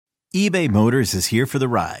eBay Motors is here for the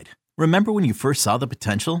ride. Remember when you first saw the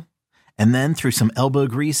potential? And then through some elbow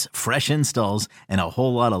grease, fresh installs, and a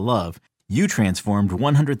whole lot of love, you transformed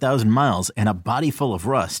 100,000 miles and a body full of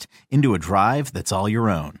rust into a drive that's all your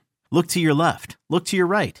own. Look to your left. Look to your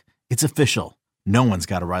right. It's official. No one's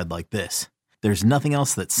got a ride like this. There's nothing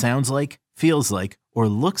else that sounds like, feels like, or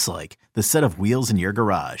looks like the set of wheels in your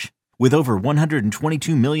garage. With over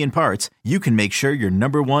 122 million parts, you can make sure your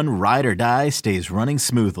number one ride or die stays running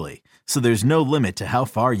smoothly. So there's no limit to how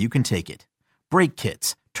far you can take it. Brake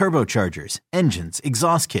kits, turbochargers, engines,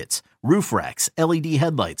 exhaust kits, roof racks, LED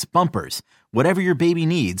headlights, bumpers, whatever your baby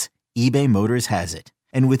needs, eBay Motors has it.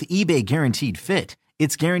 And with eBay Guaranteed Fit,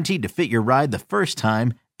 it's guaranteed to fit your ride the first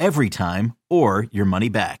time, every time, or your money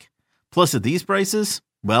back. Plus at these prices,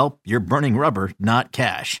 well, you're burning rubber, not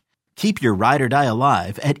cash. Keep your ride or die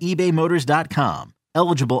alive at ebaymotors.com.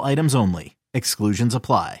 Eligible items only. Exclusions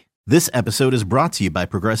apply. This episode is brought to you by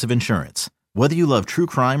Progressive Insurance. Whether you love true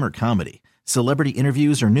crime or comedy, celebrity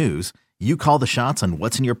interviews or news, you call the shots on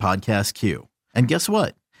what's in your podcast queue. And guess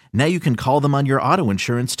what? Now you can call them on your auto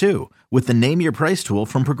insurance too with the Name Your Price tool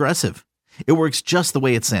from Progressive. It works just the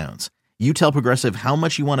way it sounds. You tell Progressive how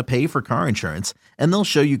much you want to pay for car insurance, and they'll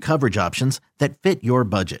show you coverage options that fit your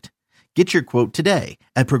budget. Get your quote today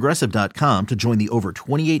at Progressive.com to join the over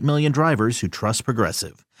 28 million drivers who trust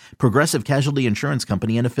Progressive. Progressive Casualty Insurance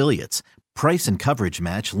Company and Affiliates. Price and coverage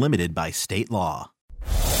match limited by state law.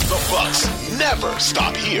 The Bucks never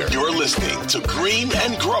stop here. You're listening to Green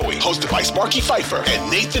and Growing, hosted by Sparky Pfeiffer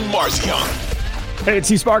and Nathan Marzion. Hey,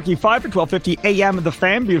 it's Sparky Pfeiffer, 1250 AM The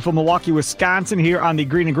Fan, beautiful Milwaukee, Wisconsin, here on the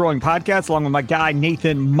Green and Growing podcast, along with my guy,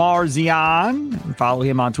 Nathan Marzion. Follow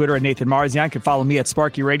him on Twitter at Nathan Marzion. You can follow me at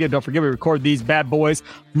Sparky Radio. Don't forget, we record these bad boys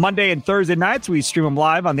Monday and Thursday nights. We stream them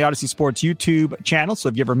live on the Odyssey Sports YouTube channel. So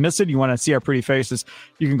if you ever miss it, you want to see our pretty faces,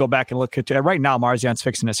 you can go back and look at it. Right now, Marzion's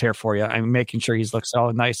fixing his hair for you. I'm making sure he looks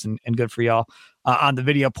all nice and good for y'all. On the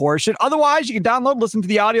video portion. Otherwise, you can download, listen to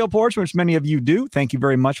the audio portion, which many of you do. Thank you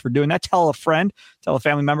very much for doing that. Tell a friend, tell a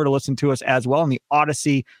family member to listen to us as well on the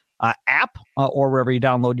Odyssey app or wherever you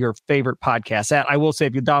download your favorite podcast at. I will say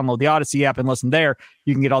if you download the Odyssey app and listen there,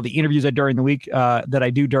 you can get all the interviews during the week that I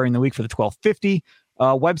do during the week for the 1250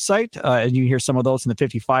 website. And you can hear some of those in the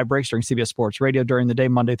 55 breaks during CBS Sports Radio during the day,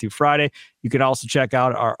 Monday through Friday. You can also check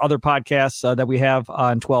out our other podcasts that we have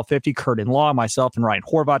on 1250, Kurt and Law, myself and Ryan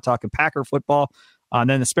Horvath talking Packer football. And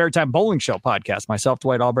then the Spare Time Bowling Show podcast, myself,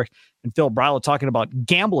 Dwight Albrecht, and Phil Bryla talking about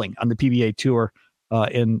gambling on the PBA Tour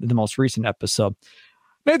in the most recent episode.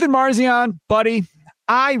 Nathan Marzion, buddy,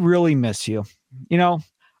 I really miss you. You know,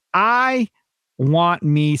 I want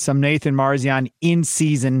me some Nathan Marzion in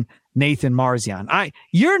season Nathan Marzion.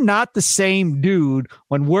 You're not the same dude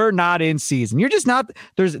when we're not in season. You're just not.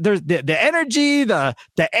 There's the energy, the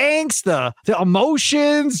angst, the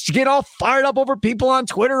emotions. You get all fired up over people on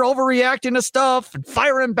Twitter overreacting to stuff and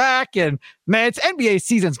firing back. And man, it's NBA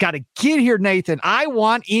season's got to get here, Nathan. I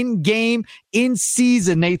want in game, in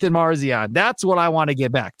season Nathan Marzion. That's what I want to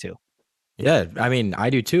get back to. Yeah, I mean, I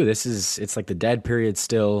do too. It's like the dead period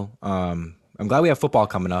still. I'm glad we have football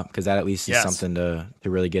coming up because that at least is something to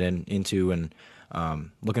really get into, and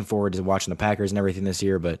looking forward to watching the Packers and everything this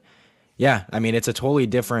year. But yeah, I mean, it's a totally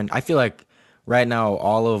different. I feel like right now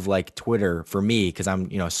all of like Twitter for me, because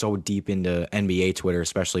I'm so deep into NBA Twitter,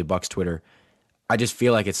 especially Bucks Twitter. I just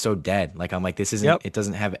feel like it's so dead. Like I'm like this isn't. It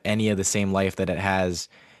doesn't have any of the same life that it has.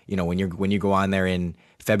 When you go on there in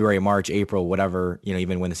February, March, April, whatever.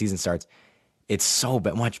 Even when the season starts. It's so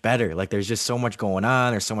much better. Like there's just so much going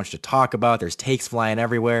on. There's so much to talk about. There's takes flying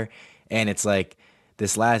everywhere. And it's like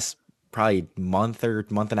this last probably month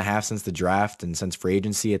and a half since the draft and since free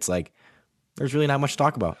agency, it's like there's really not much to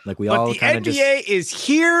talk about. Like we all kind of just. The NBA is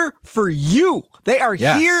here for you. They are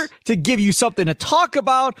here to give you something to talk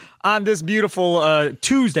about on this beautiful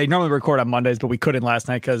Tuesday. Normally we record on Mondays, but we couldn't last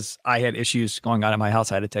night because I had issues going on in my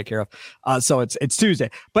house I had to take care of. So it's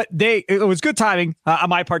Tuesday. But it was good timing on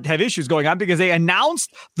my part to have issues going on because they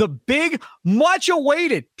announced the big, much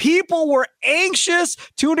awaited. People were anxious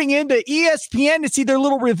tuning into ESPN to see their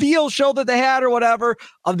little reveal show that they had or whatever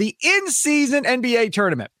of the in-season NBA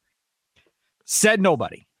tournament. Said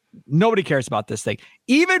nobody. Nobody cares about this thing.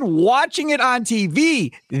 Even watching it on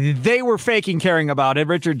TV, they were faking caring about it.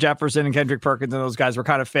 Richard Jefferson and Kendrick Perkins and those guys were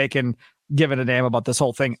kind of faking giving a damn about this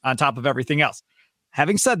whole thing on top of everything else.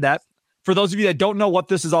 Having said that, for those of you that don't know what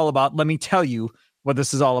this is all about, let me tell you what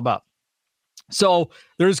this is all about. So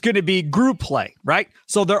there's going to be group play, right?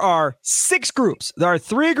 So there are 6 groups. There are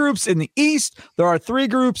 3 groups in the East. There are 3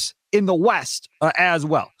 groups in the West as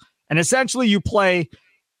well. And essentially you play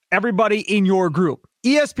everybody in your group.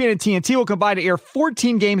 ESPN and TNT will combine to air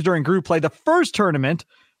 14 games during group play. The first tournament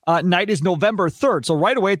night is November 3rd. So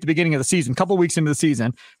right away at the beginning of the season, a couple weeks into the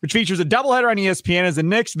season, which features a doubleheader on ESPN as the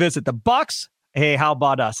Knicks visit the Bucks. Hey, how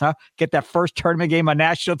about us, huh? Get that first tournament game on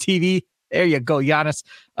national TV. There you go, Giannis.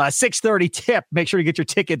 6:30 tip. Make sure you get your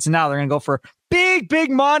tickets now. They're going to go for big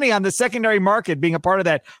money on the secondary market being a part of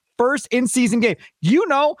that first in-season game. Do you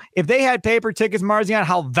know if they had paper tickets, Marzian,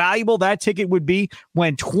 how valuable that ticket would be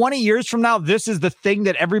when 20 years from now, this is the thing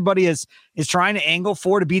that everybody is trying to angle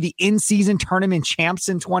for, to be the in-season tournament champs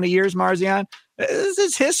in 20 years, Marzian? This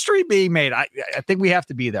is history being made. I think we have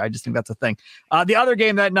to be there. I just think that's a thing. The other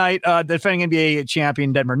game that night, the defending NBA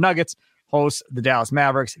champion Denver Nuggets hosts the Dallas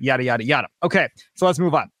Mavericks, yada, yada, yada. Okay, so let's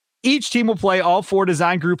move on. Each team will play all 4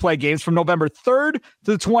 design group play games from November 3rd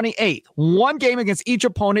to the 28th. 1 game against each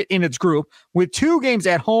opponent in its group, with 2 games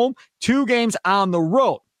at home, 2 games on the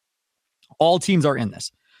road. All teams are in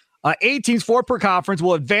this. 8 teams, 4 per conference,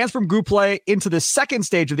 will advance from group play into the second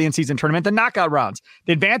stage of the in-season tournament, the knockout rounds.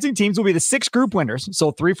 The advancing teams will be the 6 group winners,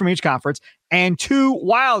 so 3 from each conference, and 2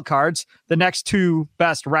 wild cards, the next 2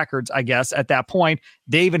 best records, I guess, at that point.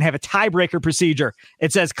 They even have a tiebreaker procedure.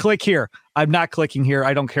 It says, click here. I'm not clicking here.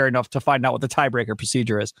 I don't care enough to find out what the tiebreaker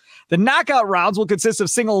procedure is. The knockout rounds will consist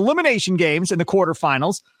of single elimination games in the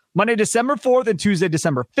quarterfinals, Monday, December 4th and Tuesday,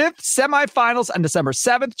 December 5th. Semifinals on December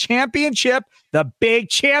 7th. Championship, the big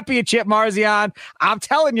championship, Marzian. I'm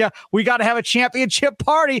telling you, we got to have a championship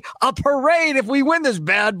party, a parade if we win this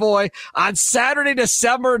bad boy on Saturday,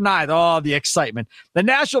 December 9th. Oh, the excitement. The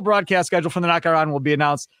national broadcast schedule for the knockout round will be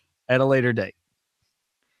announced at a later date.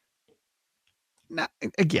 Now,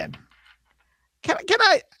 again, can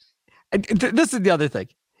I this is the other thing.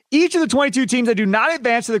 Each of the 22 teams that do not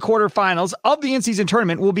advance to the quarterfinals of the in-season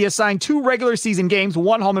tournament will be assigned 2 regular season games,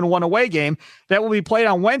 1 home and 1 away game, that will be played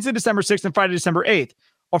on Wednesday, December 6th and Friday, December 8th.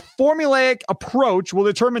 A formulaic approach will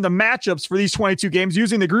determine the matchups for these 22 games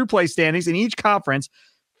using the group play standings in each conference,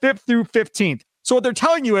 5th through 15th. So what they're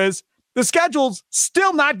telling you is the schedule's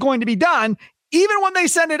still not going to be done, even when they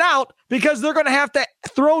send it out, because they're going to have to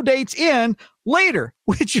throw dates in later,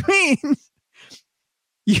 which means,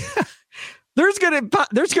 there's going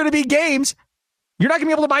to be games you're not going to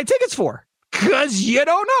be able to buy tickets for because you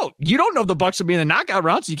don't know. You don't know if the Bucks will be in the knockout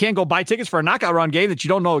round, so you can't go buy tickets for a knockout round game that you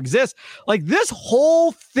don't know exists. Like, this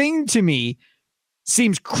whole thing to me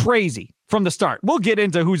seems crazy from the start. We'll get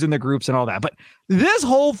into who's in the groups and all that, but this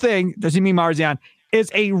whole thing, does it mean Marzian,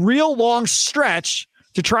 is a real long stretch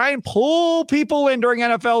to try and pull people in during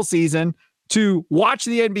NFL season to watch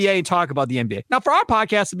the NBA and talk about the NBA. Now, for our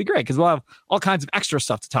podcast, it'd be great because we'll have all kinds of extra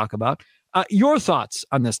stuff to talk about. Your thoughts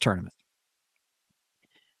on this tournament?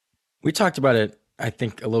 We talked about it, I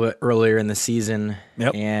think, a little bit earlier in the season.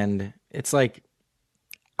 Yep. And it's like,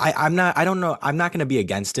 I'm not going to be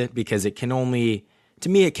against it because it can only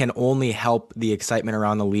help the excitement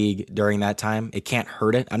around the league during that time. It can't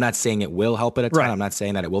hurt it. I'm not saying it will help it a ton. Right. I'm not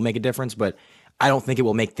saying that it will make a difference, but I don't think it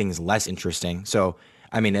will make things less interesting. So,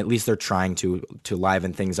 I mean, at least they're trying to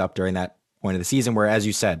liven things up during that point of the season where, as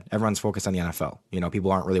you said, everyone's focused on the NFL. You know,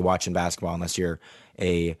 people aren't really watching basketball unless you're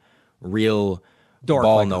a real dork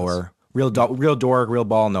ball knower, real dork, real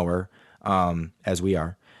ball knower, as we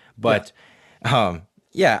are. But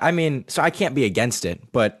yeah, I mean, so I can't be against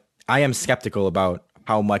it, but I am skeptical about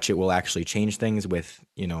how much it will actually change things with,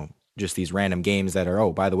 you know, just these random games that are,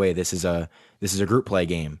 oh, by the way, this is a group play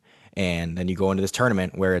game. And then you go into this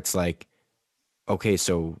tournament where it's like, okay,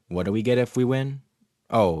 so what do we get if we win?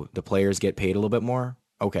 Oh, the players get paid a little bit more?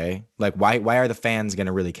 Okay. Like, why are the fans going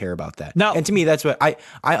to really care about that? No. And to me, that's what I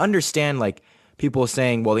understand, like, people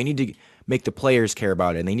saying, well, they need to make the players care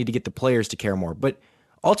about it and they need to get the players to care more. But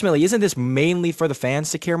ultimately, isn't this mainly for the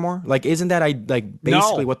fans to care more? Like, isn't that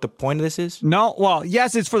basically what the point of this is? No. Well,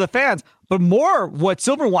 yes, it's for the fans, but more what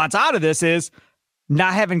Silver wants out of this is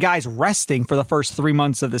not having guys resting for the first 3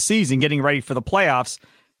 months of the season, getting ready for the playoffs,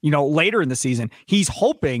 you know, later in the season. He's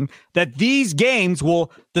hoping that these games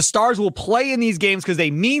the stars will play in these games because they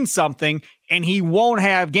mean something, and he won't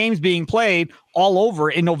have games being played all over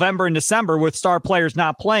in November and December with star players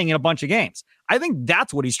not playing in a bunch of games. I think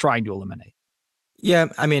that's what he's trying to eliminate. Yeah,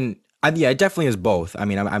 I mean, it definitely is both. I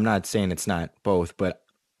mean, I'm not saying it's not both, but,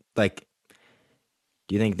 like,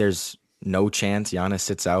 do you think there's no chance Giannis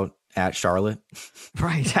sits out at Charlotte?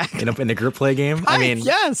 Right. in the group play game? Right, I mean,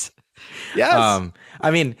 yes.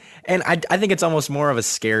 I mean, and I think it's almost more of a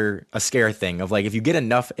scare thing of, like, if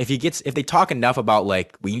they talk enough about,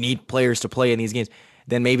 like, we need players to play in these games,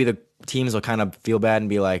 then maybe the teams will kind of feel bad and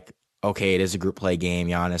be like, okay, it is a group play game,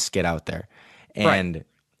 Giannis, get out there. And right.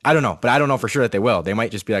 I don't know, but I don't know for sure that they will. They might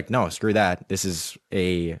just be like, no, screw that. This is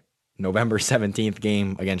a November 17th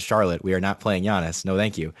game against Charlotte. We are not playing Giannis. No,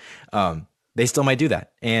 thank you. They still might do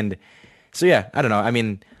that. And so, yeah, I don't know. I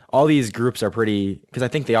mean, all these groups are pretty, because I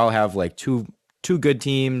think they all have like two good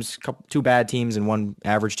teams, two bad teams, and one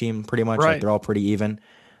average team. Pretty much, Right. like they're all pretty even.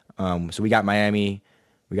 So we got Miami,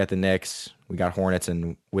 we got the Knicks, we got Hornets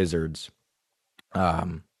and Wizards.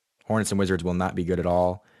 Hornets and Wizards will not be good at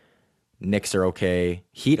all. Knicks are okay.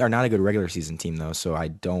 Heat are not a good regular season team though, so I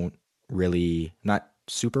don't really, not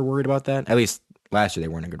super worried about that. At least last year they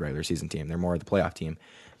weren't a good regular season team. They're more of the playoff team.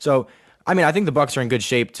 So, I mean, I think the Bucks are in good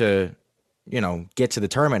shape to, get to the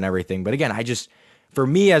tournament and everything. But again, for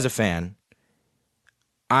me as a fan,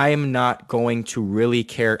 I'm not going to really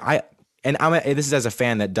care. This is as a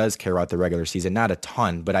fan that does care about the regular season, not a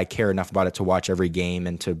ton, but I care enough about it to watch every game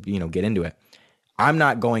and to, get into it. I'm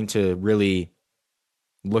not going to really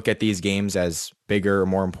look at these games as bigger or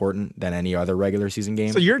more important than any other regular season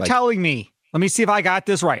game. So you're telling me, let me see if I got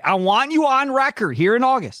this right. I want you on record here in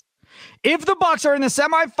August. If the Bucks are in the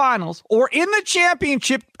semifinals or in the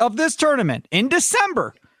championship of this tournament in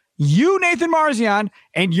December, you, Nathan Marzian,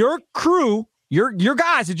 and your crew, your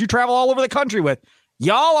guys that you travel all over the country with,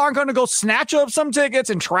 y'all aren't going to go snatch up some tickets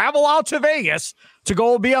and travel out to Vegas to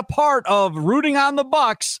go be a part of rooting on the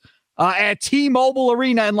Bucks at T-Mobile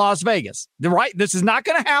Arena in Las Vegas. Right? This is not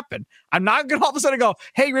going to happen. I'm not going to all of a sudden go,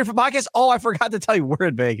 hey, you ready for podcast? Oh, I forgot to tell you we're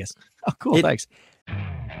in Vegas. Oh, cool. Thanks.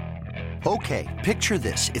 Okay, picture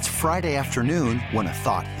this. It's Friday afternoon when a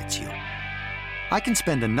thought hits you. I can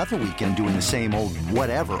spend another weekend doing the same old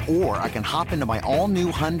whatever, or I can hop into my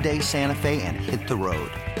all-new Hyundai Santa Fe and hit the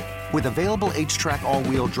road. With available H-Track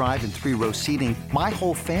all-wheel drive and 3-row seating, my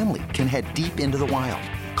whole family can head deep into the wild.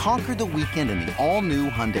 Conquer the weekend in the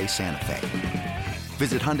all-new Hyundai Santa Fe.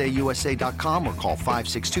 Visit HyundaiUSA.com or call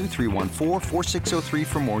 562-314-4603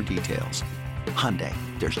 for more details. Hyundai,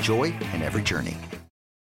 there's joy in every journey.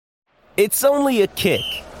 It's only a kick,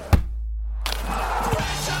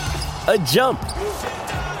 a jump,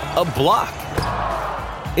 a block.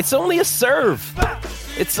 It's only a serve.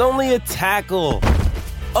 It's only a tackle,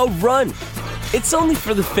 a run. It's only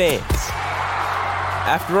for the fans.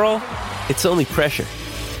 After all, it's only pressure.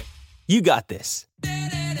 You got this.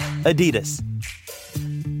 Adidas.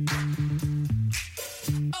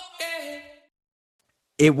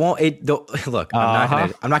 It won't. Look,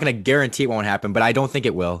 I'm not gonna guarantee it won't happen, but I don't think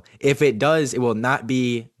it will. If it does, it will not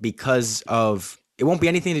be because of. It won't be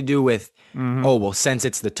anything to do with. Oh well, since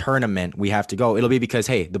it's the tournament, we have to go. It'll be because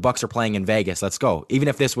hey, the Bucks are playing in Vegas. Let's go. Even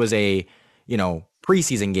if this was a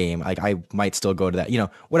preseason game, like I might still go to that.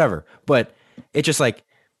 Whatever. But it's just like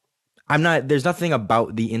I'm not. There's nothing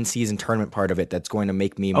about the in-season tournament part of it that's going to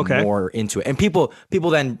make me more into it. And people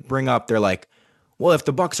then bring up. They're like, well, if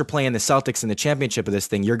the Bucks are playing the Celtics in the championship of this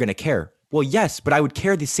thing, you're going to care. Well, yes, but I would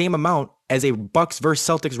care the same amount as a Bucks versus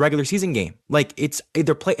Celtics regular season game. Like it's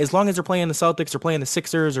either as long as they're playing the Celtics or playing the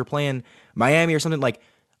Sixers or playing Miami or something, like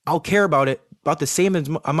I'll care about it about the same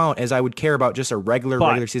amount as I would care about just a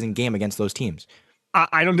regular season game against those teams.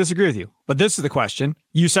 I don't disagree with you, but this is the question.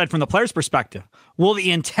 You said from the player's perspective, will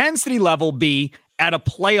the intensity level be at a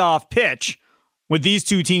playoff pitch with these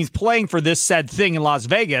two teams playing for this said thing in Las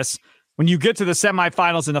Vegas? When you get to the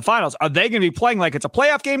semifinals and the finals, are they going to be playing like it's a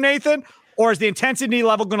playoff game, Nathan? Or is the intensity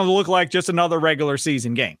level going to look like just another regular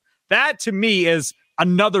season game? That, to me, is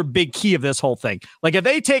another big key of this whole thing. Like, if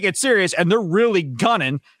they take it serious and they're really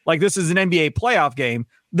gunning like this is an NBA playoff game,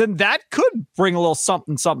 then that could bring a little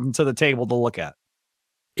something to the table to look at.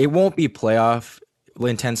 It won't be playoff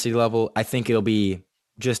intensity level. I think it'll be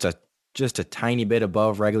just a tiny bit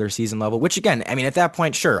above regular season level, which again, I mean, at that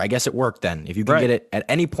point, sure, I guess it worked then. If you can get it at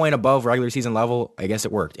any point above regular season level, I guess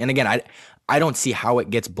it worked. And again, I don't see how it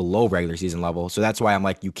gets below regular season level. So that's why I'm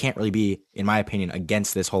like, you can't really be, in my opinion,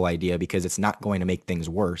 against this whole idea because it's not going to make things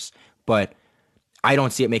worse. But I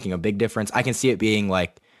don't see it making a big difference. I can see it being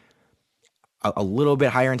like a little bit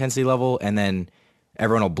higher intensity level, and then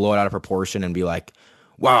everyone will blow it out of proportion and be like,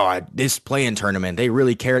 wow, this play-in tournament, they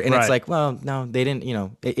really cared. And it's like, well, no, they didn't,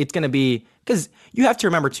 it's going to be, because you have to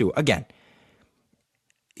remember too, again,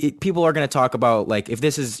 people are going to talk about like, if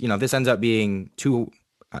this is, this ends up being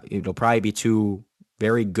it'll probably be two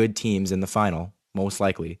very good teams in the final, most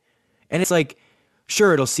likely. And it's like,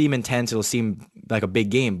 sure, it'll seem intense. It'll seem like a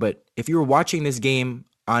big game. But if you were watching this game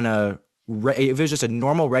if it was just a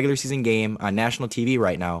normal regular season game on national TV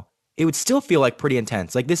right now, it would still feel like pretty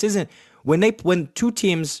intense. Like this isn't, when two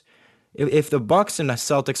teams, if the Bucks and the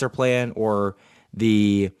Celtics are playing, or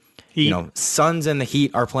the Heat. Suns and the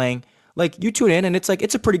Heat are playing, like you tune in and it's like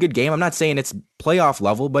it's a pretty good game. I'm not saying it's playoff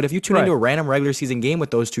level, but if you tune into a random regular season game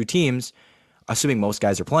with those two teams, assuming most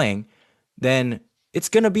guys are playing, then it's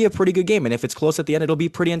gonna be a pretty good game. And if it's close at the end, it'll be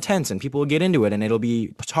pretty intense and people will get into it and it'll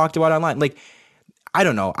be talked about online. Like I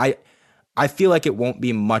don't know, I feel like it won't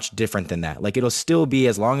be much different than that. Like it'll still be,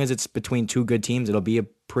 as long as it's between two good teams, it'll be a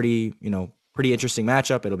pretty interesting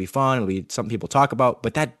matchup. It'll be fun. It'll be something people talk about,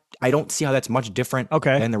 but that I don't see how that's much different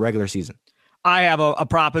than the regular season. I have a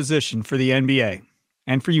proposition for the NBA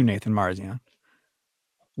and for you, Nathan Marzian.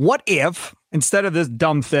 What if, instead of this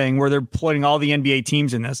dumb thing where they're putting all the NBA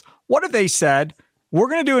teams in this, what if they said, we're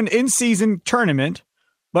going to do an in-season tournament,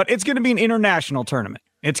 but it's going to be an international tournament.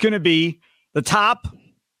 It's going to be the top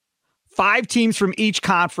 5 teams from each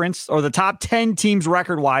conference, or the top 10 teams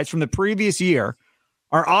record-wise from the previous year,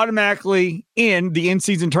 are automatically in the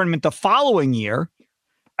in-season tournament the following year,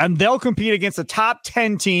 and they'll compete against the top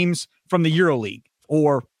 10 teams from the EuroLeague,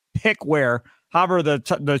 or pick where, however,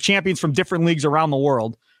 the champions from different leagues around the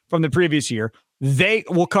world from the previous year, they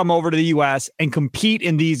will come over to the U.S. and compete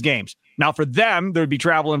in these games. Now, for them, there would be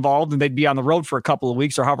travel involved, and they'd be on the road for a couple of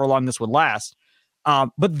weeks or however long this would last.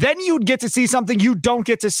 But then you'd get to see something you don't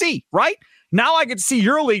get to see, right? Now I get to see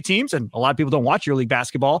EuroLeague teams, and a lot of people don't watch EuroLeague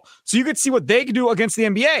basketball, so you get to see what they can do against the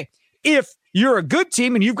NBA. If you're a good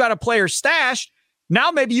team and you've got a player stashed,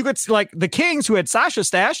 now maybe you get to, like the Kings, who had Sasha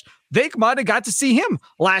stashed, they might have got to see him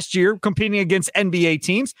last year competing against NBA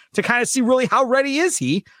teams to kind of see really how ready is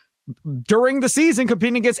he during the season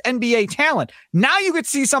competing against NBA talent. Now you get to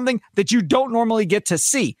see something that you don't normally get to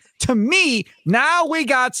see. To me, now we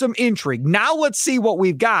got some intrigue. Now let's see what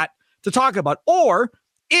we've got to talk about. Or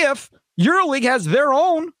if EuroLeague has their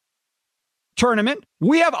own tournament,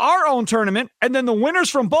 we have our own tournament, and then the winners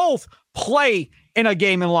from both play in a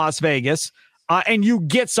game in Las Vegas, and you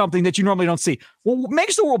get something that you normally don't see. Well, what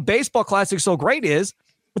makes the World Baseball Classic so great is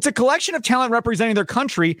it's a collection of talent representing their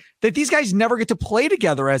country that these guys never get to play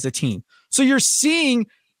together as a team. So you're seeing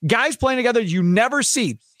guys playing together you never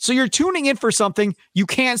see. So you're tuning in for something you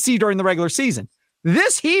can't see during the regular season.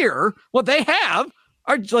 This here, what they have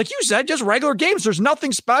are, like you said, just regular games. There's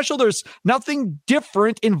nothing special. There's nothing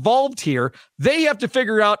different involved here. They have to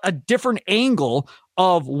figure out a different angle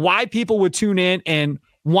of why people would tune in and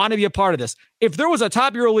want to be a part of this. If there was a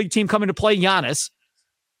top EuroLeague team coming to play Giannis,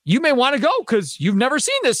 you may want to go because you've never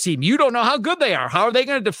seen this team. You don't know how good they are. How are they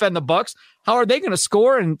going to defend the Bucks? How are they going to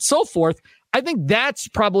score and so forth? I think that's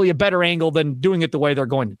probably a better angle than doing it the way they're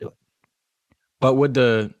going to do it. But would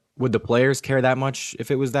the players care that much if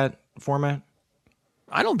it was that format?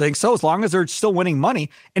 I don't think so, as long as they're still winning money.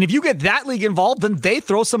 And if you get that league involved, then they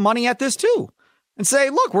throw some money at this too and say,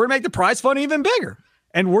 look, we're going to make the prize fund even bigger,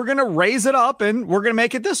 and we're going to raise it up, and we're going to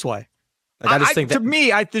make it this way. Like, I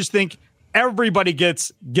just think everybody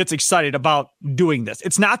gets excited about doing this.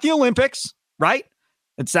 It's not the Olympics, right?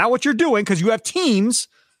 It's not what you're doing, because you have teams,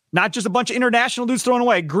 not just a bunch of international dudes thrown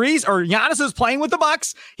away. Giannis is playing with the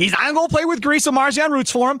Bucks. He's not going to play with Greece, so Marzian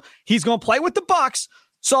roots for him. He's going to play with the Bucks.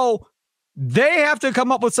 So they have to come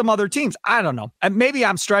up with some other teams. I don't know. And maybe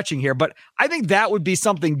I'm stretching here, but I think that would be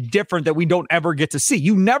something different that we don't ever get to see.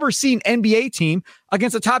 You never see an NBA team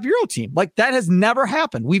against a top Euro team. Like, that has never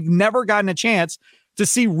happened. We've never gotten a chance to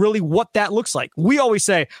see really what that looks like. We always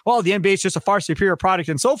say, well, the NBA is just a far superior product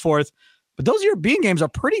and so forth. But those European games are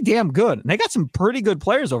pretty damn good. And they got some pretty good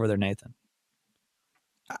players over there, Nathan.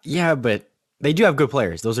 Yeah, but they do have good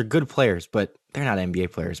players. Those are good players, but they're not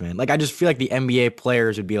NBA players, man. Like, I just feel like the NBA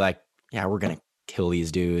players would be like, yeah, we're going to kill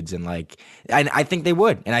these dudes. And I think they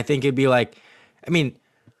would. And I think it'd be like, I mean,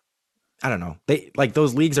 I don't know.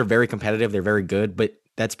 Those leagues are very competitive. They're very good, but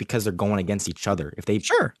that's because they're going against each other. If they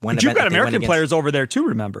but you've got American players over there too,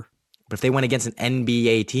 remember? But if they went against an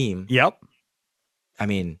NBA team, yep. I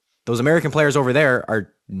mean, those American players over there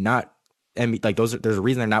are not there's a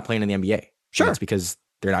reason they're not playing in the NBA. Sure. And it's because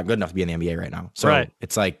they're not good enough to be in the NBA right now. So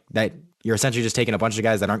It's like that. You're essentially just taking a bunch of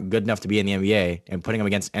guys that aren't good enough to be in the NBA and putting them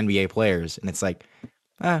against NBA players. And it's like,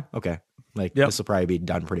 okay. This will probably be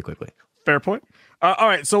done pretty quickly. Fair point. All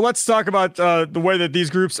right, so let's talk about the way that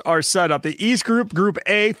these groups are set up. The East Group, Group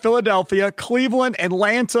A, Philadelphia, Cleveland,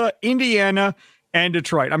 Atlanta, Indiana, and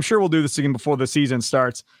Detroit. I'm sure we'll do this again before the season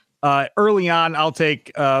starts. Early on, I'll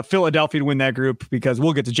take Philadelphia to win that group because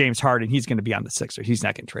we'll get to James Harden. He's going to be on the Sixers. He's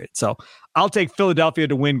not getting traded. So I'll take Philadelphia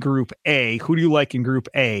to win Group A. Who do you like in Group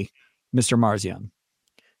A, Mr. Marzian?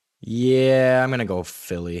 Yeah, I'm going to go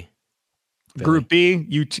Philly. Group B,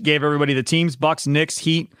 you gave everybody the teams: Bucks, Knicks,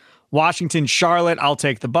 Heat, Washington, Charlotte. I'll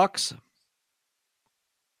take the Bucks.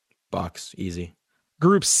 Bucks, easy.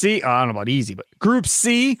 Group C, I don't know about easy, but Group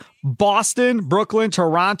C, Boston, Brooklyn,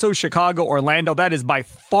 Toronto, Chicago, Orlando. That is by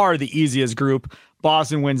far the easiest group.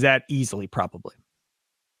 Boston wins that easily, probably.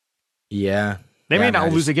 Yeah. They may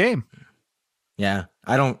not lose a game. Yeah.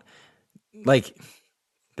 I don't like,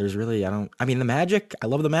 the Magic, I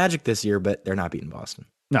love the Magic this year, but they're not beating Boston.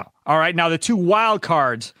 No. All right. Now the two wild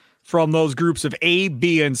cards from those groups of A,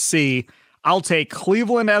 B, and C. I'll take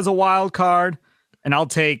Cleveland as a wild card, and I'll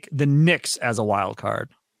take the Knicks as a wild card.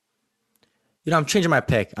 I'm changing my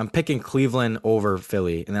pick. I'm picking Cleveland over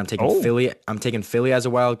Philly, and then I'm taking Philly. I'm taking Philly as a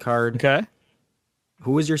wild card. Okay.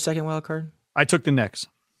 Who was your second wild card? I took the Knicks.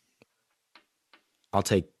 I'll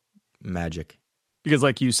take Magic. Because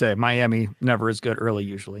like you say, Miami never is good early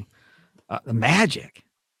usually. The Magic.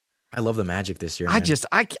 I love the Magic this year. I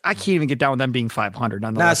can't even get down with them being 500.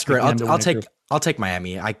 Nah, that's great. I'll take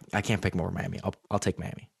Miami. I can't pick more Miami. I'll take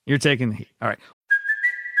Miami. You're taking the Heat. All right.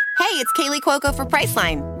 Hey, it's Kaylee Cuoco for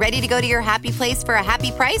Priceline. Ready to go to your happy place for a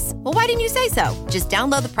happy price? Well, why didn't you say so? Just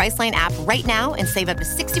download the Priceline app right now and save up to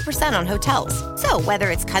 60% on hotels. So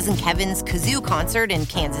whether it's Cousin Kevin's Kazoo Concert in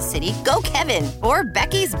Kansas City, go Kevin, or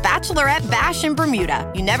Becky's Bachelorette Bash in Bermuda,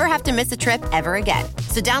 you never have to miss a trip ever again.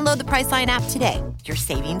 So download the Priceline app today. Your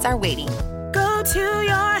savings are waiting. Go to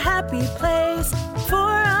your happy place for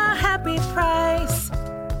a happy price.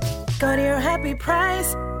 Go to your happy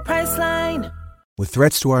price, Priceline. With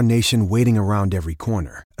threats to our nation waiting around every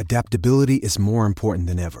corner, adaptability is more important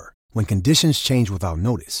than ever. When conditions change without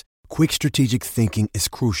notice, quick strategic thinking is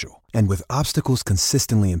crucial. And with obstacles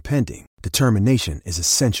consistently impending, determination is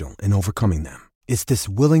essential in overcoming them. It's this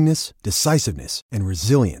willingness, decisiveness, and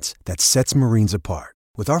resilience that sets Marines apart.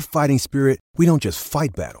 With our fighting spirit, we don't just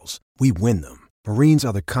fight battles, we win them. Marines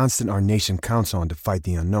are the constant our nation counts on to fight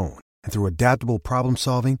the unknown. And through adaptable problem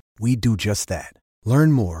solving, we do just that.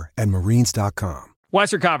 Learn more at marines.com.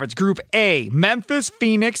 Western Conference, Group A, Memphis,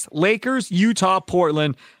 Phoenix, Lakers, Utah,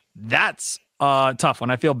 Portland. That's a tough one.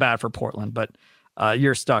 I feel bad for Portland, but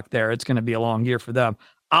you're stuck there. It's going to be a long year for them.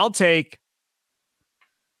 I'll take,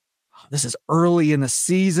 this is early in the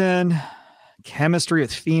season, chemistry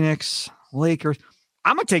with Phoenix, Lakers.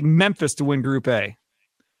 I'm going to take Memphis to win Group A.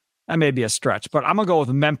 That may be a stretch, but I'm going to go with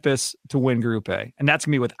Memphis to win Group A. And that's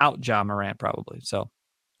going to be without Ja Morant probably. So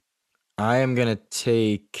I am going to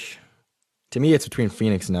take... To me, it's between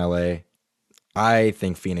Phoenix and LA. I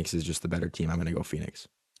think Phoenix is just the better team. I'm going to go Phoenix.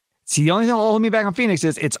 See, the only thing that'll hold me back on Phoenix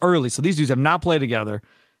is it's early. So these dudes have not played together.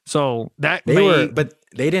 So that but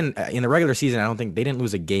they didn't in the regular season. I don't think they didn't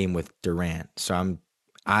lose a game with Durant. So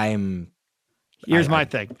Here's my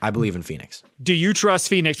thing. I believe in Phoenix. Do you trust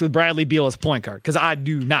Phoenix with Bradley Beal as point guard? Because I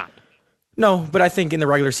do not. No, but I think in the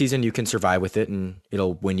regular season you can survive with it and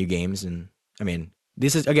it'll win you games. And I mean,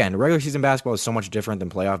 this is, again, regular season basketball is so much different than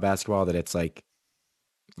playoff basketball that it's like,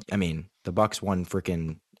 I mean, the Bucks won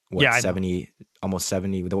freaking 70, almost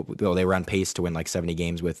 70. They were on pace to win like 70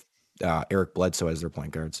 games with Eric Bledsoe as their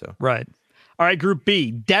point guard. So right. All right, Group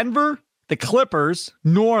B, Denver, the Clippers,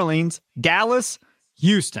 New Orleans, Dallas,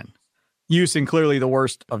 Houston. Houston clearly the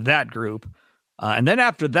worst of that group. And then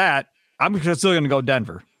after that, I'm still going to go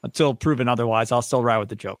Denver until proven otherwise. I'll still ride with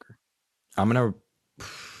the Joker. I'm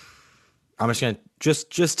just going to,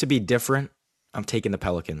 just to be different, I'm taking the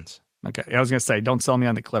Pelicans. Okay. I was going to say, don't sell me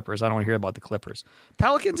on the Clippers. I don't want to hear about the Clippers.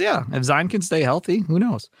 Pelicans, yeah. If Zion can stay healthy, who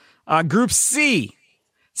knows? Group C,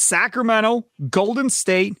 Sacramento, Golden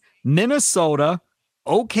State, Minnesota,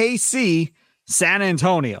 OKC, San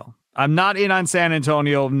Antonio. I'm not in on San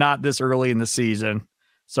Antonio, not this early in the season.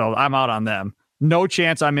 So I'm out on them. No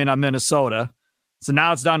chance I'm in on Minnesota. So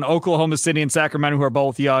now it's down to Oklahoma City and Sacramento, who are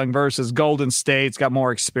both young, versus Golden State's got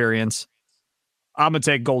more experience. I'm going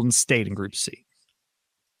to take Golden State in Group C.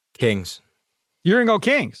 Kings. You're going to go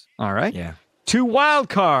Kings. All right. Yeah. 2 wild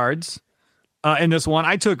cards in this one.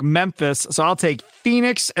 I took Memphis, so I'll take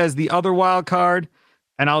Phoenix as the other wild card,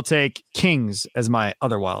 and I'll take Kings as my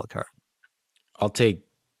other wild card. I'll take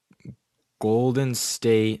Golden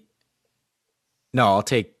State. No, I'll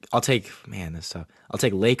take, man, this is tough. I'll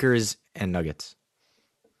take Lakers and Nuggets.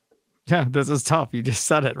 Yeah, this is tough. You just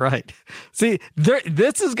said it right. See,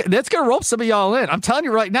 that's going to rope some of y'all in. I'm telling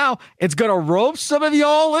you right now, it's going to rope some of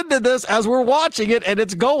y'all into this as we're watching it, and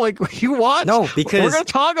it's going. You watch. No, because we're going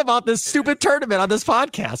to talk about this stupid tournament on this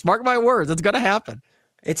podcast. Mark my words, it's going to happen.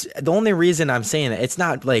 It's the only reason I'm saying that. It's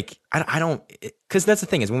not like I don't, because that's the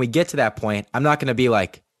thing is when we get to that point, I'm not going to be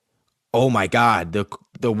like, oh my God,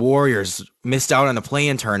 the Warriors missed out on the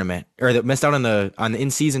play-in tournament or missed out on the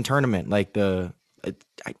in-season tournament. Like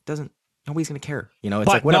nobody's going to care. You know, it's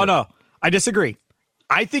like whatever. No, I disagree.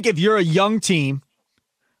 I think if you're a young team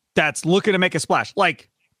that's looking to make a splash, like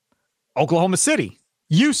Oklahoma City,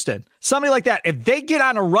 Houston, somebody like that, if they get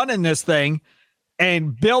on a run in this thing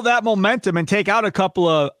and build that momentum and take out a couple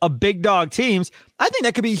of big dog teams, I think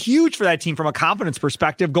that could be huge for that team from a confidence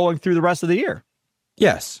perspective going through the rest of the year.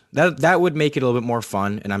 Yes, that would make it a little bit more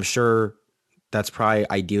fun, and I'm sure that's probably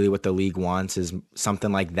ideally what the league wants is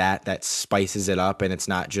something like that spices it up, and it's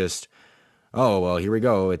not just, oh, well, here we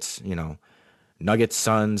go. It's, Nuggets,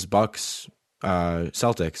 Suns, Bucks,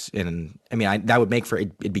 Celtics. And I mean, that would make for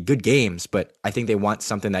it'd be good games, but I think they want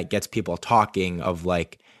something that gets people talking of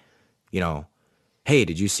like, hey,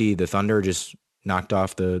 did you see the Thunder just knocked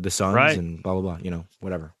off the Suns and blah, blah, blah,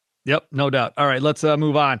 whatever. Yep, no doubt. All right, let's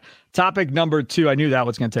move on. Topic number 2. I knew that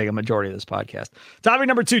was going to take a majority of this podcast. Topic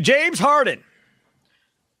number 2, James Harden.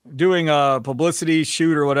 Doing a publicity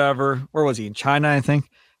shoot or whatever. Where was he? In China, I think.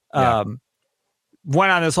 Yeah.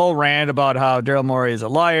 Went on this whole rant about how Daryl Morey is a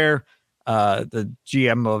liar, the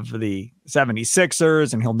GM of the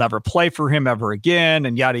 76ers, and he'll never play for him ever again,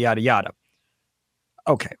 and yada, yada, yada.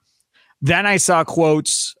 Okay. Then I saw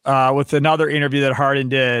quotes with another interview that Harden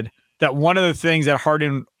did, that one of the things that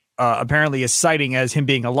Harden apparently is citing as him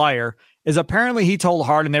being a liar is apparently he told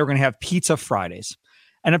Harden they were going to have Pizza Fridays.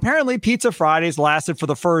 And apparently Pizza Fridays lasted for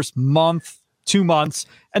the first month, 2 months,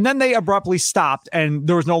 and then they abruptly stopped and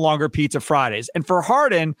there was no longer Pizza Fridays. And for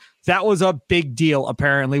Harden, that was a big deal,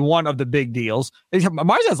 apparently, one of the big deals.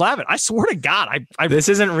 Marzian's laughing. I swear to God. This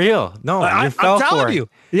isn't real. No, I'm telling you.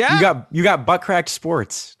 Yeah. You got butt-cracked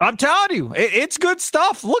sports. I'm telling you. It's good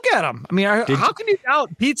stuff. Look at him. I mean, how can you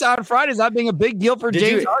doubt pizza on Fridays not being a big deal for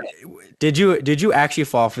James Harden? Did you actually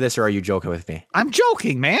fall for this, or are you joking with me? I'm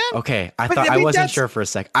joking, man. Okay. I wasn't sure for a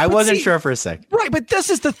sec. Right, but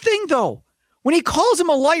this is the thing, though. When he calls him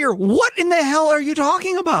a liar, what in the hell are you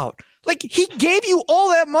talking about? Like, he gave you all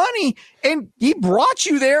that money and he brought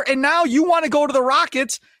you there, and now you want to go to the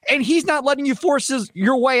Rockets and he's not letting you force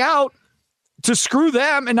your way out to screw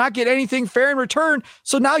them and not get anything fair in return.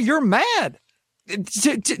 So now you're mad.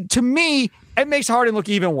 To me, it makes Harden look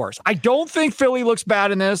even worse. I don't think Philly looks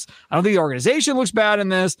bad in this. I don't think the organization looks bad in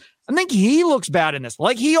this. I think he looks bad in this,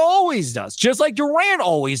 like he always does, just like Durant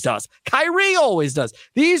always does. Kyrie always does.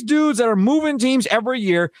 These dudes that are moving teams every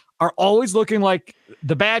year are always looking like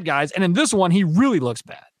the bad guys. And in this one, he really looks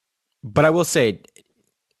bad. But I will say,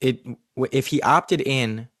 if he opted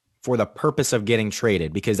in for the purpose of getting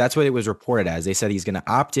traded, because that's what it was reported as. They said he's going to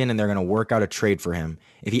opt in and they're going to work out a trade for him.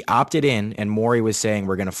 If he opted in and Morey was saying,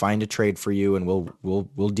 we're going to find a trade for you and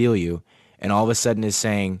we'll deal you, and all of a sudden is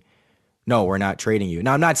saying, no, we're not trading you.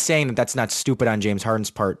 Now, I'm not saying that that's not stupid on James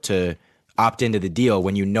Harden's part to opt into the deal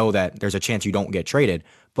when you know that there's a chance you don't get traded.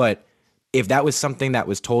 But if that was something that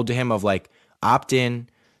was told to him of like, opt in,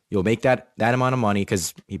 you'll make that amount of money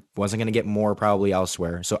because he wasn't going to get more probably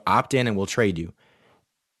elsewhere. So opt in and we'll trade you.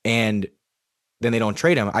 And then they don't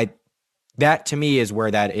trade him. That to me is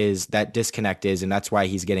where that disconnect is. And that's why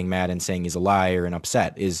he's getting mad and saying he's a liar and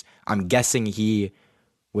upset is I'm guessing he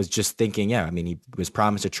was just thinking, he was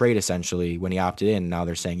promised a trade essentially when he opted in. Now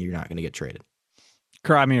they're saying you're not going to get traded.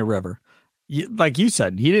 Cry me a river. Like you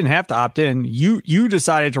said, he didn't have to opt in. You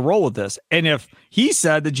decided to roll with this. And if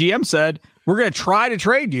the GM said, we're going to try to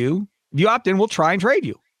trade you, if you opt in, we'll try and trade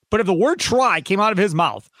you. But if the word try came out of his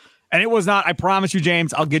mouth and it was not, I promise you,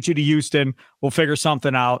 James, I'll get you to Houston. We'll figure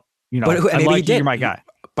something out. You're my guy.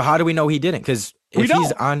 But how do we know he didn't? Because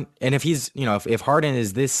if Harden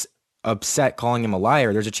is this upset calling him a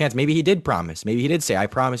liar, there's a chance maybe he did promise. Maybe he did say, I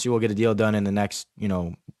promise you we'll get a deal done in the next,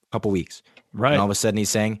 couple weeks. Right. And all of a sudden he's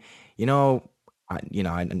saying, I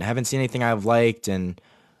haven't seen anything I've liked, and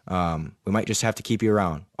we might just have to keep you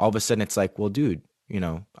around. All of a sudden it's like, well, dude,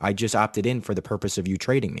 I just opted in for the purpose of you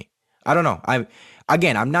trading me. I don't know.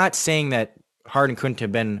 I'm not saying that Harden couldn't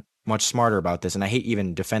have been much smarter about this, and I hate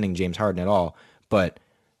even defending James Harden at all, but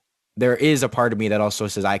there is a part of me that also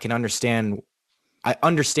says I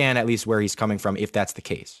understand at least where he's coming from if that's the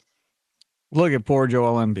case. Look at poor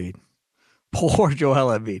Joel Embiid.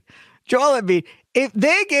 Joel Embiid, if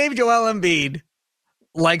they gave Joel Embiid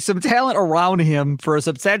like some talent around him for a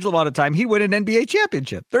substantial amount of time, he'd win an NBA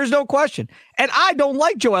championship. There's no question. And I don't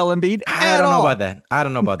like Joel Embiid I don't know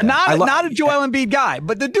about that. Not a Joel Embiid guy,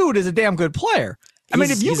 but the dude is a damn good player.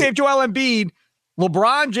 If you gave Joel Embiid,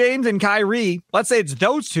 LeBron James, and Kyrie, let's say it's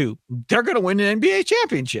those two, they're going to win an NBA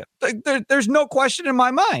championship. There's no question in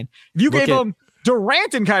my mind. If you gave them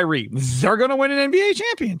Durant and Kyrie, they're going to win an NBA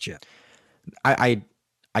championship. I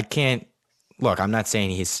can't look. I'm not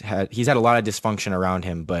saying he's had a lot of dysfunction around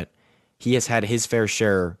him, but he has had his fair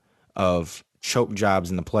share of choke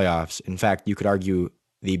jobs in the playoffs. In fact, you could argue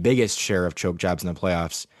the biggest share of choke jobs in the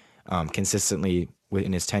playoffs consistently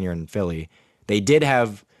in his tenure in Philly. They did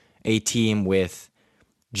have a team with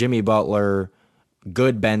Jimmy Butler,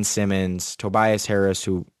 good Ben Simmons, Tobias Harris,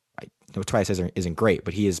 who Tobias isn't great,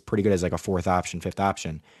 but he is pretty good as like a fourth option, fifth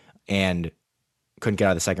option, and couldn't get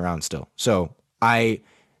out of the second round still. So I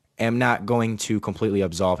am not going to completely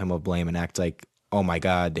absolve him of blame and act like, oh my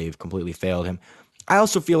God, they've completely failed him. I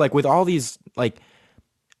also feel like with all these, same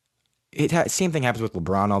thing happens with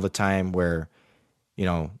LeBron all the time where,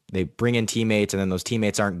 they bring in teammates and then those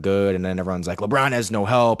teammates aren't good. And then everyone's like, LeBron has no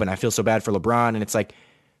help. And I feel so bad for LeBron. And it's like,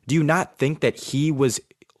 do you not think that he was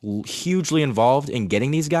hugely involved in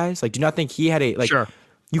getting these guys? Like, do you not think he had Sure.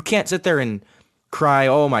 You can't sit there and cry,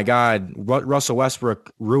 oh my God, Russell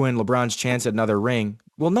Westbrook ruined LeBron's chance at another ring.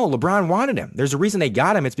 Well, no, LeBron wanted him. There's a reason they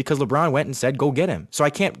got him. It's because LeBron went and said, go get him. So I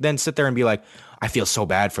can't then sit there and be like, I feel so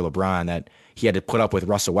bad for LeBron that he had to put up with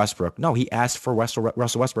Russell Westbrook. No, he asked for Russell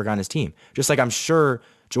Westbrook on his team. Just like I'm sure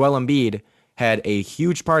Joel Embiid had a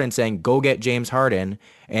huge part in saying, go get James Harden.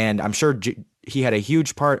 And I'm sure he had a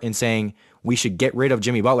huge part in saying we should get rid of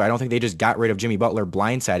Jimmy Butler. I don't think they just got rid of Jimmy Butler,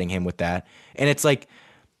 blindsiding him with that. And it's like,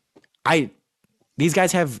 these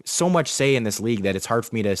guys have so much say in this league that it's hard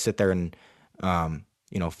for me to sit there and,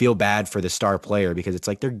 feel bad for the star player because it's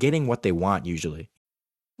like they're getting what they want usually.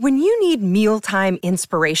 When you need mealtime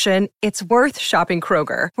inspiration, it's worth shopping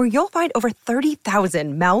Kroger, where you'll find over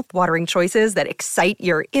 30,000 mouth-watering choices that excite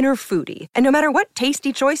your inner foodie. And no matter what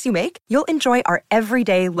tasty choice you make, you'll enjoy our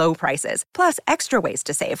everyday low prices, plus extra ways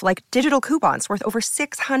to save, like digital coupons worth over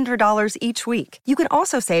 $600 each week. You can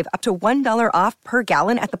also save up to $1 off per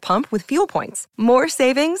gallon at the pump with fuel points. More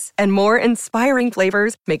savings and more inspiring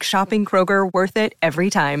flavors make shopping Kroger worth it every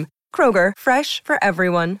time. Kroger, fresh for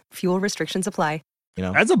everyone. Fuel restrictions apply.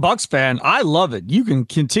 As a Bucks fan, I love it. You can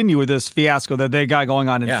continue with this fiasco that they got going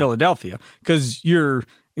on in Philadelphia because you're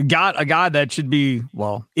got a guy that should be,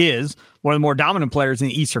 is one of the more dominant players in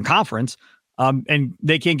the Eastern Conference, and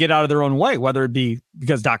they can't get out of their own way, whether it be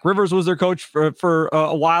because Doc Rivers was their coach for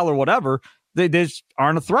a while or whatever. They just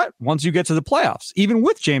aren't a threat once you get to the playoffs. Even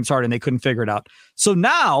with James Harden, they couldn't figure it out. So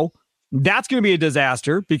now that's going to be a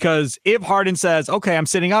disaster because if Harden says, okay, I'm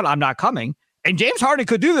sitting out, I'm not coming, and James Harden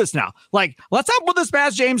could do this now. Like, let's not put this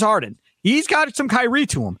past James Harden. He's got some Kyrie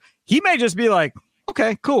to him. He may just be like,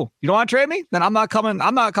 okay, cool. You don't want to trade me? Then I'm not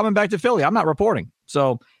coming back to Philly. I'm not reporting.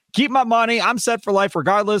 So keep my money. I'm set for life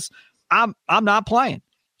regardless. I'm not playing.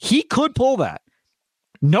 He could pull that.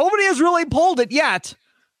 Nobody has really pulled it yet,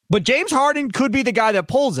 but James Harden could be the guy that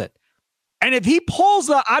pulls it. And if he pulls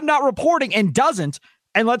the I'm not reporting and doesn't,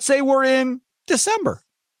 and let's say we're in December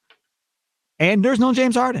and there's no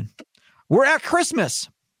James Harden. We're at Christmas.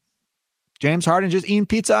 James Harden just eating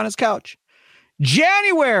pizza on his couch.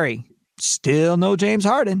 January, still no James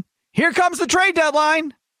Harden. Here comes the trade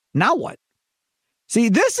deadline. Now what? See,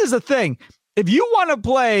 this is the thing. If you want to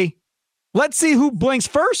play, let's see who blinks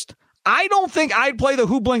first. I don't think I'd play the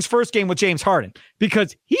who blinks first game with James Harden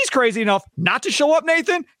because he's crazy enough not to show up,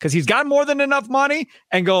 Nathan, because he's got more than enough money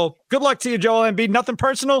and go, good luck to you, Joel Embiid. Nothing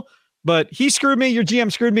personal, but he screwed me. Your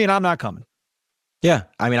GM screwed me and I'm not coming. Yeah,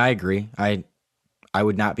 I mean, I agree. I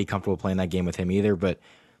would not be comfortable playing that game with him either. But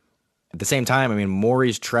at the same time, I mean,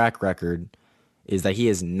 Morey's track record is that he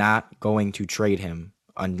is not going to trade him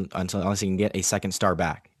unless he can get a second star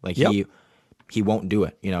back. Like he won't do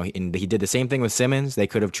it. And he did the same thing with Simmons. They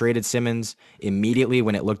could have traded Simmons immediately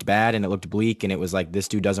when it looked bad and it looked bleak and it was like this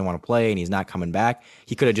dude doesn't want to play and he's not coming back.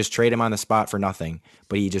 He could have just traded him on the spot for nothing.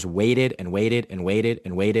 But he just waited and waited and waited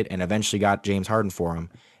and waited and eventually got James Harden for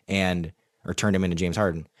him or turned him into James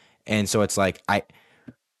Harden. And so it's like, I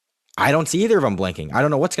don't see either of them blinking. I don't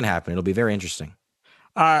know what's going to happen. It'll be very interesting.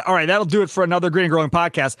 All right, that'll do it for another Green and Growing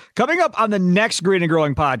podcast. Coming up on the next Green and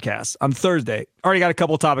Growing podcast on Thursday, already got a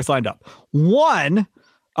couple of topics lined up. One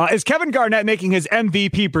is Kevin Garnett making his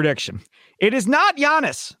MVP prediction. It is not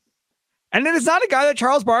Giannis, and it is not a guy that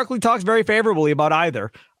Charles Barkley talks very favorably about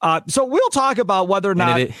either. So we'll talk about whether or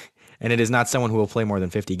not... And it is not someone who will play more than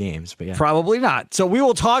 50 games, but yeah. Probably not. So we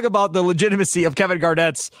will talk about the legitimacy of Kevin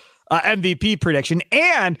Garnett's MVP prediction.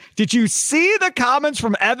 And did you see the comments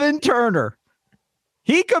from Evan Turner?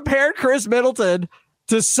 He compared Chris Middleton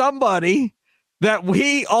to somebody that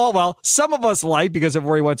some of us like because of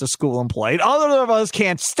where he went to school and played. Other of us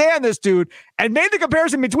can't stand this dude and made the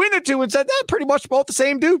comparison between the two and said, they're pretty much both the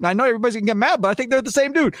same dude. And I know everybody's going to get mad, but I think they're the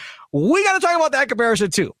same dude. We got to talk about that comparison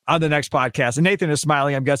too on the next podcast. And Nathan is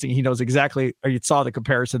smiling. I'm guessing he knows exactly, or you saw the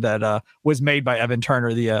comparison that was made by Evan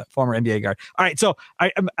Turner, the former NBA guard. All right. So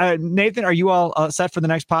Nathan, are you all set for the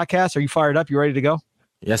next podcast? Are you fired up? You ready to go?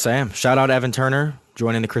 Yes, I am. Shout out Evan Turner.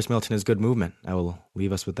 Joining the Chris Middleton is good movement. I will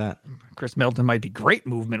leave us with that. Chris Middleton might be great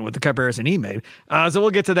movement with the comparison he made. So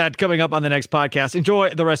we'll get to that coming up on the next podcast. Enjoy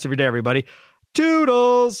the rest of your day, everybody.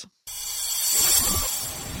 Toodles.